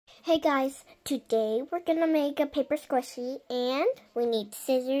Hey guys, today we're gonna make a paper squishy and we need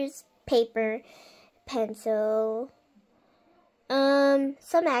scissors, paper, pencil,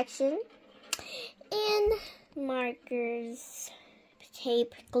 some action, and markers,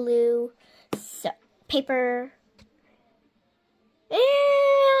 tape, glue, paper,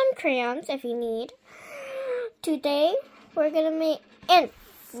 and crayons if you need. Today we're gonna make, and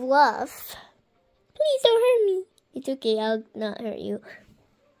fluff. Please don't hurt me. It's okay, I'll not hurt you.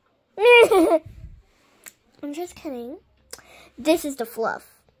 I'm just kidding. This is the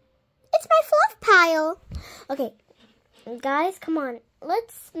fluff. It's my fluff pile. Okay, guys, come on.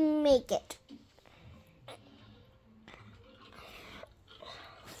 Let's make it.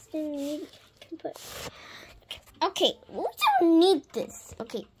 Okay, we don't need this.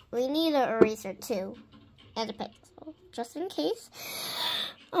 Okay, we need an eraser too. And a pencil, just in case.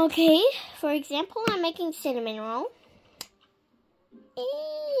 Okay, for example, I'm making cinnamon roll.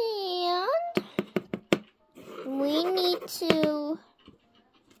 And we need to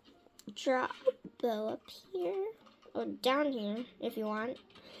draw a bow up here, or down here if you want.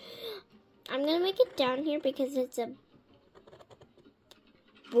 I'm going to make it down here because it's a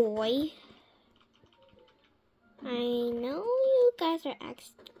boy. I know you guys are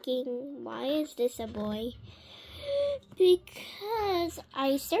asking, why is this a boy? Because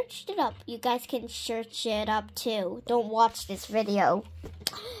I searched it up. You guys can search it up too. Don't watch this video.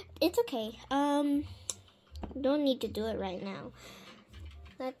 It's okay. Don't need to do it right now.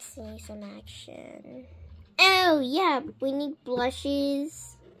 Let's see some action. Oh yeah, we need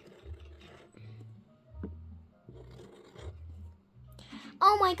blushes.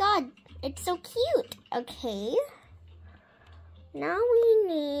 Oh my god, it's so cute. Okay. Now we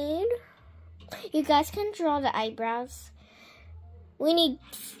need, you guys can draw the eyebrows. We need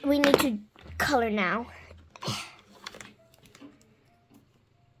to color now.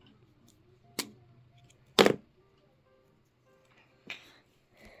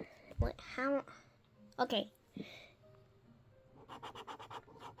 What? How? Okay.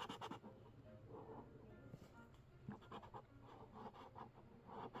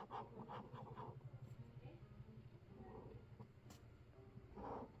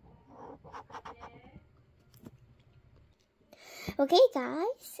 Okay,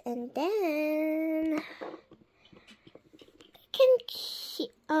 guys, and then I can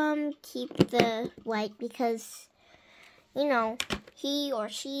keep the white because, you know, he or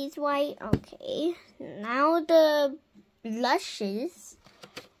she's white. Okay, now the blushes.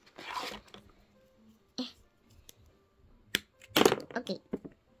 Okay.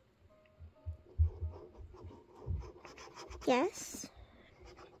 Yes.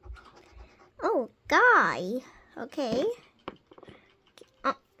 Oh, guy. Okay.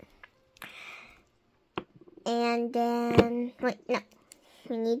 And then, wait, no.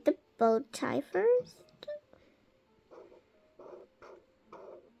 We need the bow tie first.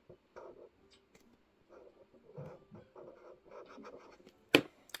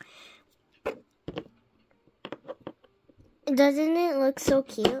 Doesn't it look so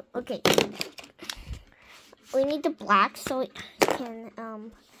cute? Okay. We need the black so we can,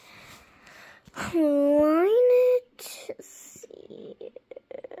 line it. Let's see.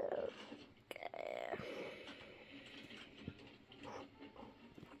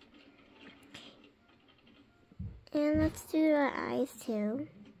 And let's do the eyes too.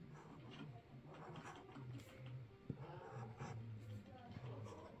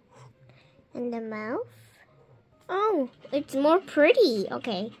 And the mouth. Oh, it's more pretty.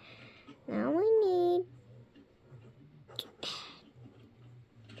 Okay. Now we need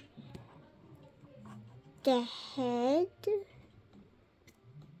the head.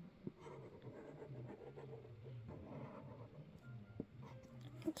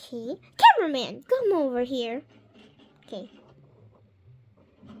 Okay. Cameraman, come over here. Okay.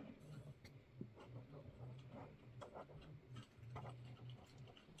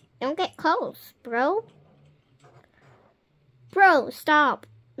 Don't get close, bro. Bro, stop.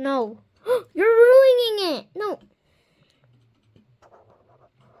 No. You're ruining it. No.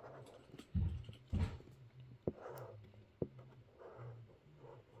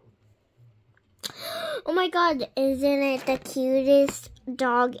 Oh my god, isn't it the cutest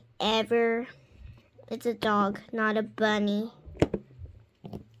dog ever? It's a dog, not a bunny.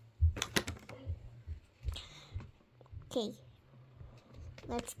 Okay,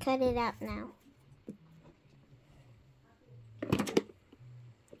 let's cut it out now.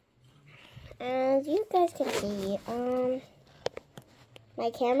 As you guys can see, my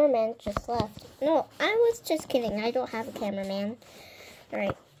cameraman just left. No, I was just kidding. I don't have a cameraman. All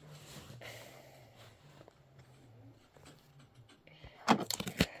right.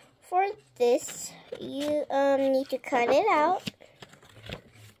 for this, you need to cut it out.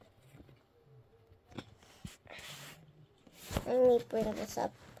 Let me bring this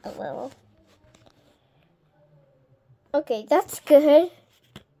up a little. Okay, that's good.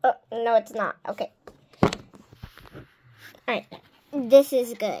 Oh, no, it's not. Okay. Alright, this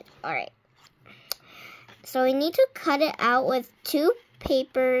is good. Alright. So we need to cut it out with 2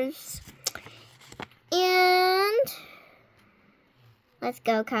 papers. And let's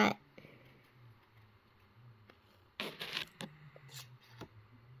go cut.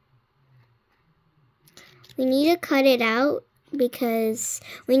 We need to cut it out because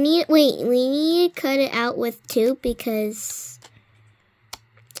we need to cut it out with 2 because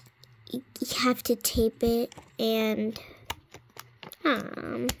you have to tape it, and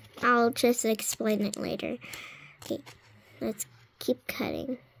I'll just explain it later. Okay, let's keep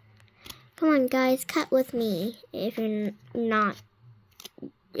cutting. Come on, guys, cut with me. If you're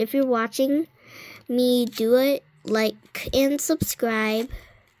watching me do it, like and subscribe.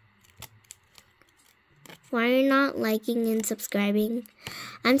 Why are you not liking and subscribing?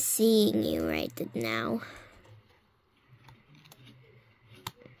 I'm seeing you right now.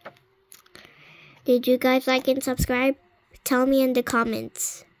 Did you guys like and subscribe? Tell me in the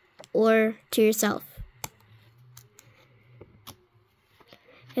comments or to yourself.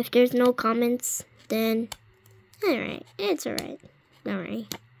 If there's no comments, then alright, it's alright. Don't worry.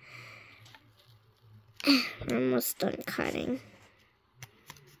 We're almost done cutting.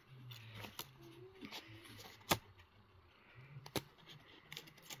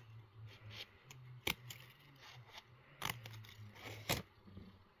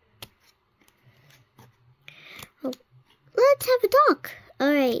 Oh, let's have a talk.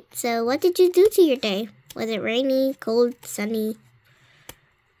 Alright, so what did you do to your day? Was it rainy, cold, sunny?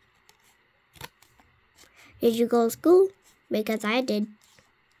 Did you go to school? Because I did.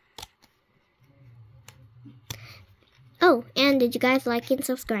 Oh, and did you guys like and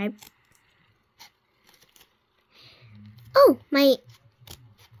subscribe? Oh,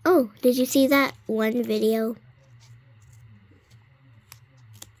 did you see that one video?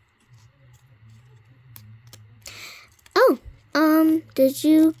 Oh, did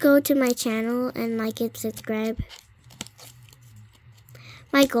you go to my channel and like and subscribe?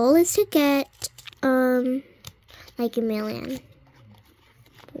 My goal is to get, like 1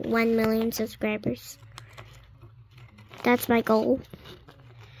 million subscribers. That's my goal.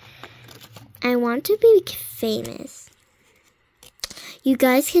 I want to be famous. You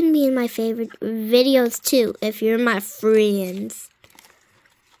guys can be in my favorite videos too if you're my friends.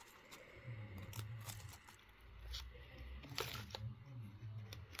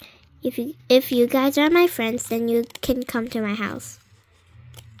 If you guys are my friends, then you can come to my house.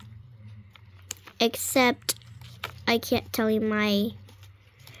 Except I can't tell you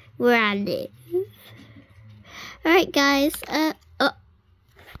where I live. Alright, guys. Oh no!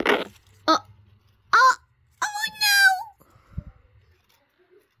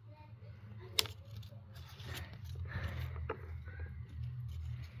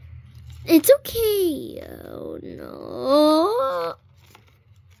 It's okay. Oh no.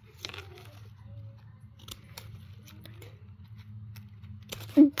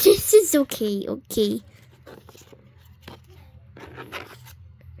 This is okay, okay.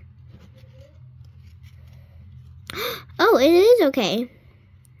 Oh, it is okay.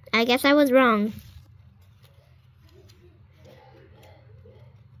 I guess I was wrong.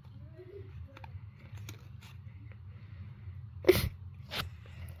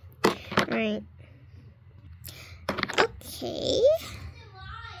 Right. Okay.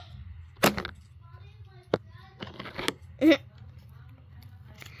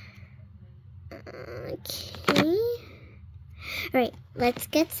 Okay. Alright, let's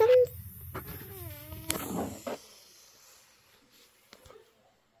get some.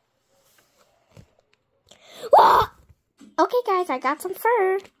 Whoa! Okay, guys, I got some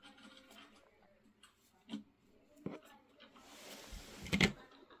fur.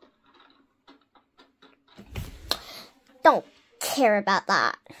 Don't care about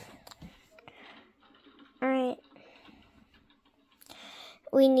that. Alright.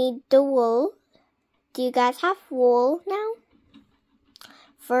 We need the wool. Do you guys have wool now?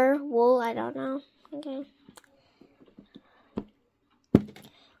 Fur, wool, I don't know. Okay.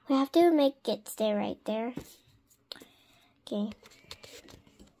 We have to make it stay right there. Okay.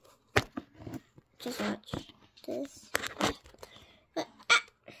 Just watch this.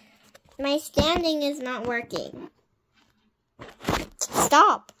 My standing is not working.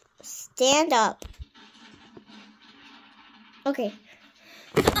 Stop. Stand up. Okay.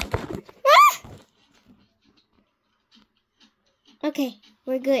 Okay,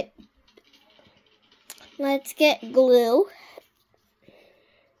 we're good. let's get glue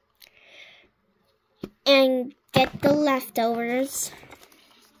and get the leftovers.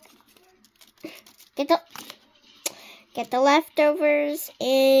 Get the leftovers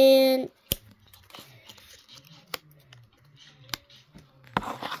and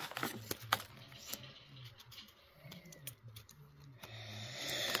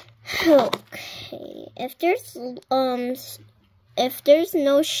okay. If there's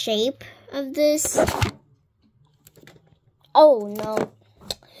no shape of this, oh no.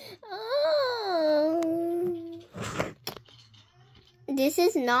 This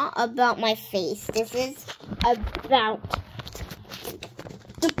is not about my face. This is about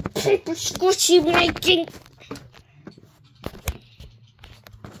the paper squishy making.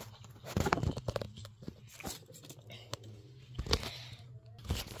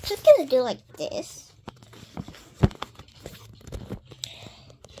 Just gonna do like this.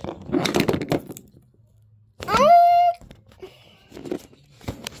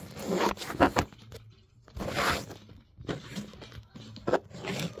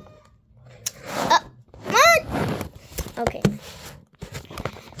 Okay.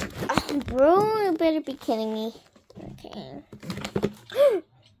 Bro, you better be kidding me. Okay.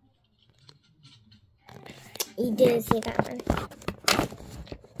 You didn't see that one.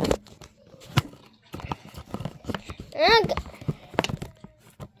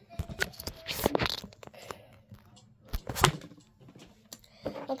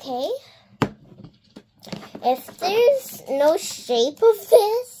 Okay. If there's no shape of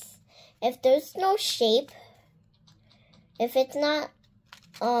this, if there's no shape, if it's not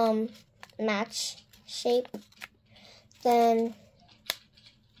match shape, then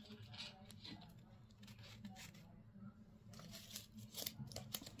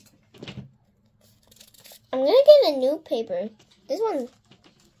I'm gonna get a new paper. This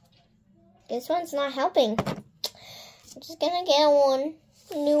one's not helping. I'm just gonna get a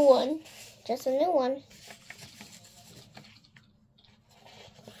new one, just a new one.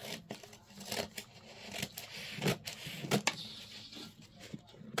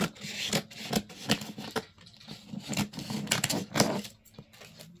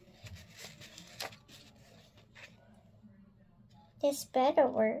 This better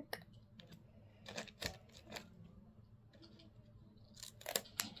work.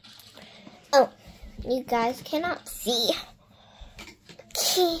 Oh, you guys cannot see.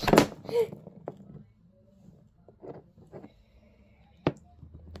 Okay.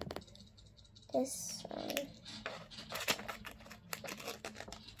 This one.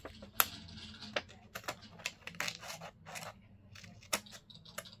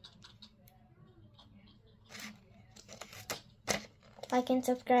 Like and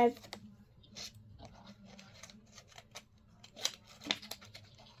subscribe.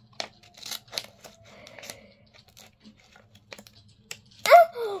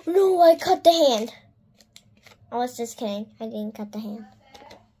 Oh, no, I cut the hand. I was just kidding. I didn't cut the hand.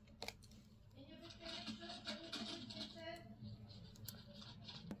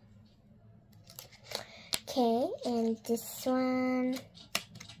 Okay, and this one.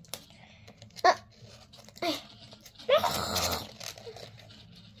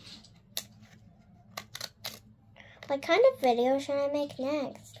 What kind of video should I make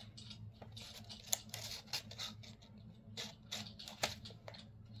next?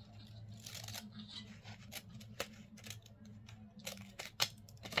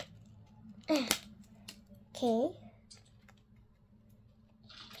 Okay.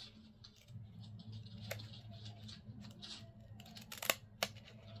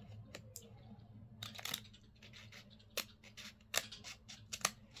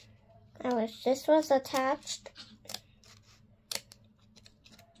 I wish this was attached.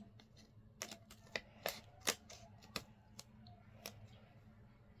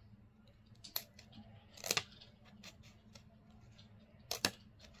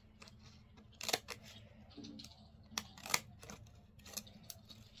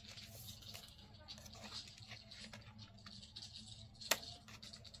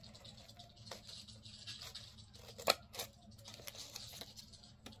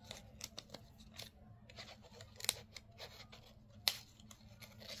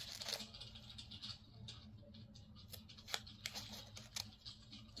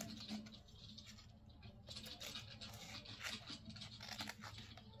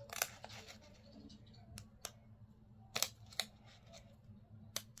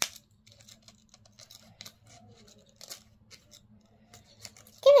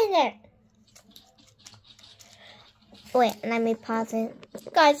 There. Wait, let me pause it.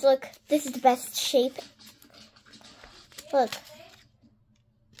 Guys, look. This is the best shape. Look.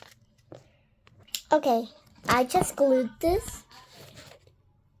 Okay, I just glued this.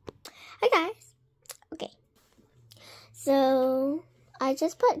 Hi guys. Okay, so I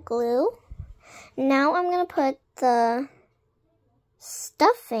just put glue. Now I'm gonna put the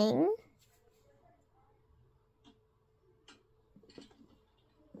stuffing.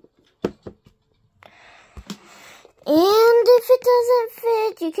 And if it doesn't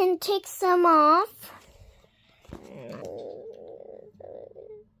fit, you can take some off.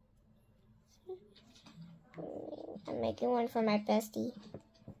 I'm making one for my bestie.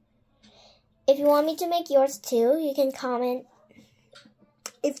 If you want me to make yours too, you can comment.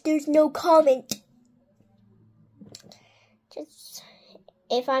 If there's no comment, just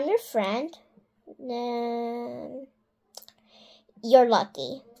if I'm your friend, then you're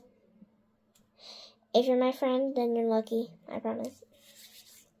lucky. If you're my friend, then you're lucky. I promise.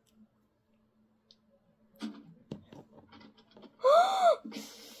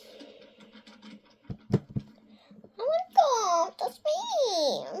 Oh my god, that's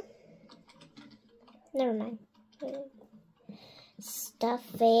me. Never mind.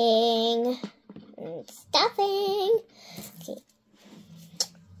 Stuffing. Stuffing. Okay.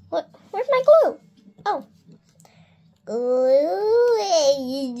 Where's my glue? Oh. Glue.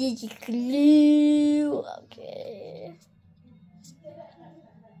 Okay.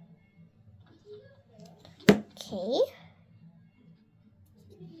 Okay.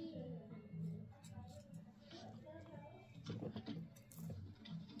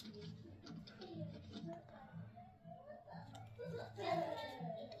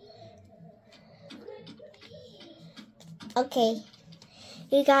 Okay.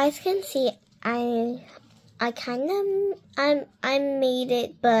 You guys can see I made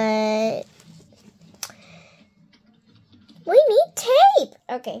it, but we need tape.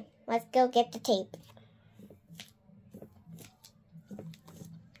 Okay, let's go get the tape.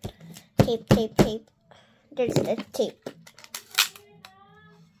 Tape. There's the tape.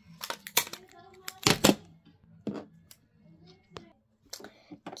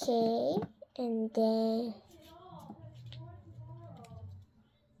 Okay, and then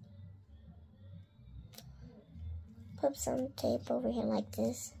put some tape over here like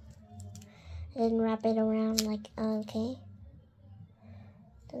this. And then wrap it around like, okay.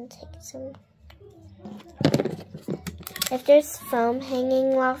 Then take some. If there's foam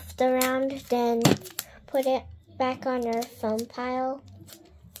hanging left around, then put it back on your foam pile.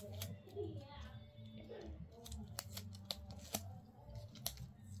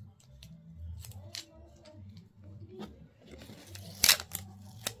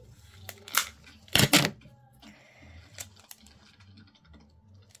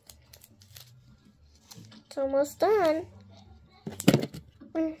 It's almost done.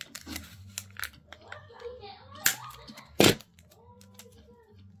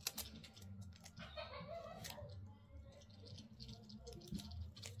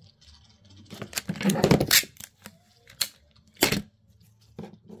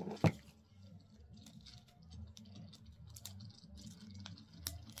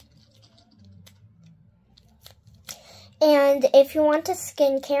 And if you want a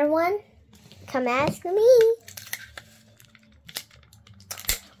skincare one, come ask me.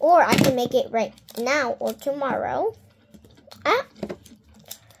 Or I can make it right now or tomorrow.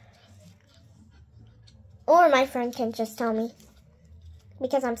 Or my friend can just tell me.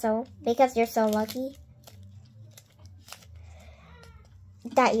 Because you're so lucky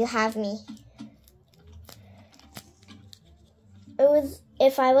that you have me.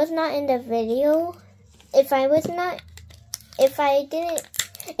 If I was not in the video, if I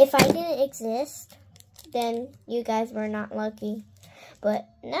didn't exist, then you guys were not lucky. But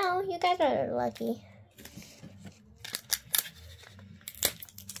now you guys are lucky.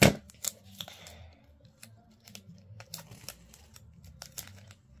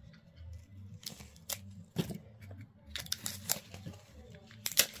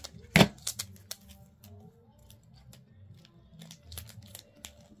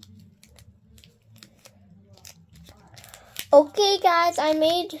 Okay guys, I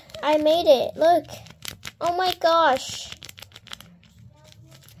made it. Look. Oh my gosh.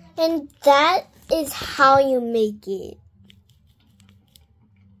 And that is how you make it.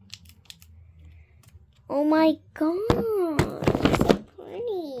 Oh my god. So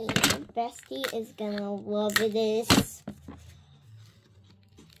pretty. My bestie is gonna love this.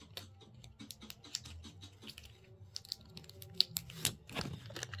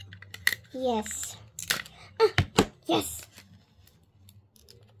 Yes. Yes.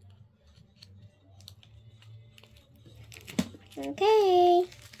 Okay.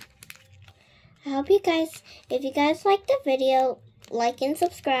 I hope you guys, if you guys like the video, like and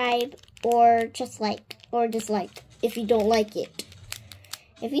subscribe. or just like, or dislike if you don't like it.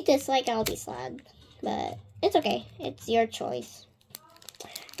 If you dislike, I'll be sad, but it's okay. It's your choice.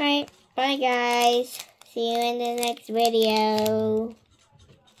 Alright, bye guys. See you in the next video.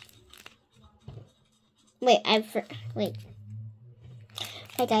 Wait.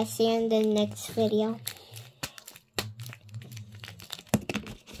 Bye guys, see you in the next video.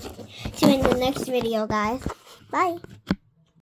 See you in the next video, guys. Bye.